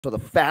So the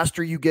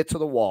faster you get to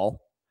the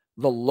wall,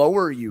 the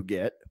lower you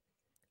get,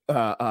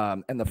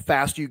 and the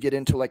faster you get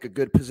into like a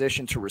good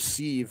position to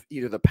receive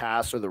either the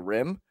pass or the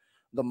rim,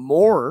 the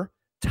more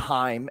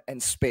time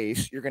and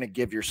space you're going to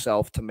give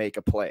yourself to make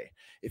a play.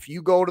 If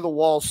you go to the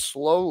wall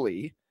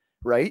slowly,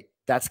 right,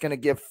 that's going to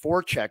give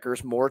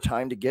forecheckers more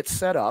time to get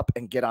set up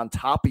and get on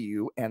top of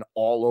you and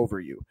all over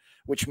you,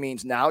 which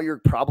means now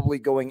you're probably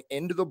going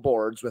into the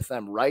boards with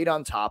them right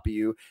on top of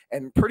you.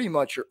 And pretty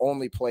much your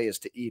only play is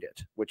to eat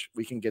it, which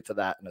we can get to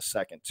that in a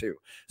second too.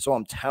 So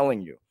I'm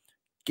telling you,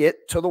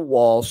 get to the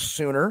wall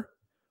sooner.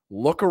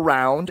 Look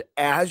around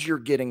as you're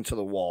getting to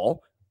the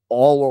wall,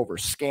 all over.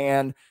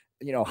 Scan,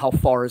 how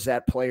far is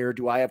that player?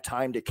 Do I have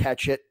time to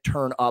catch it?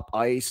 Turn up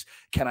ice.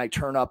 Can I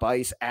turn up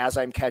ice as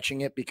I'm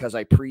catching it because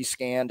I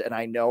pre-scanned and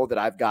I know that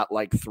I've got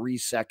like 3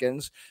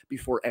 seconds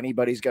before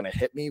anybody's going to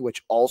hit me,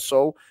 which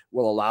also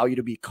will allow you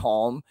to be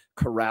calm,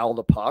 corral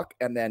the puck,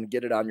 and then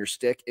get it on your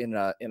stick in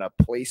a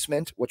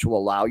placement, which will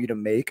allow you to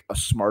make a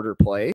smarter play.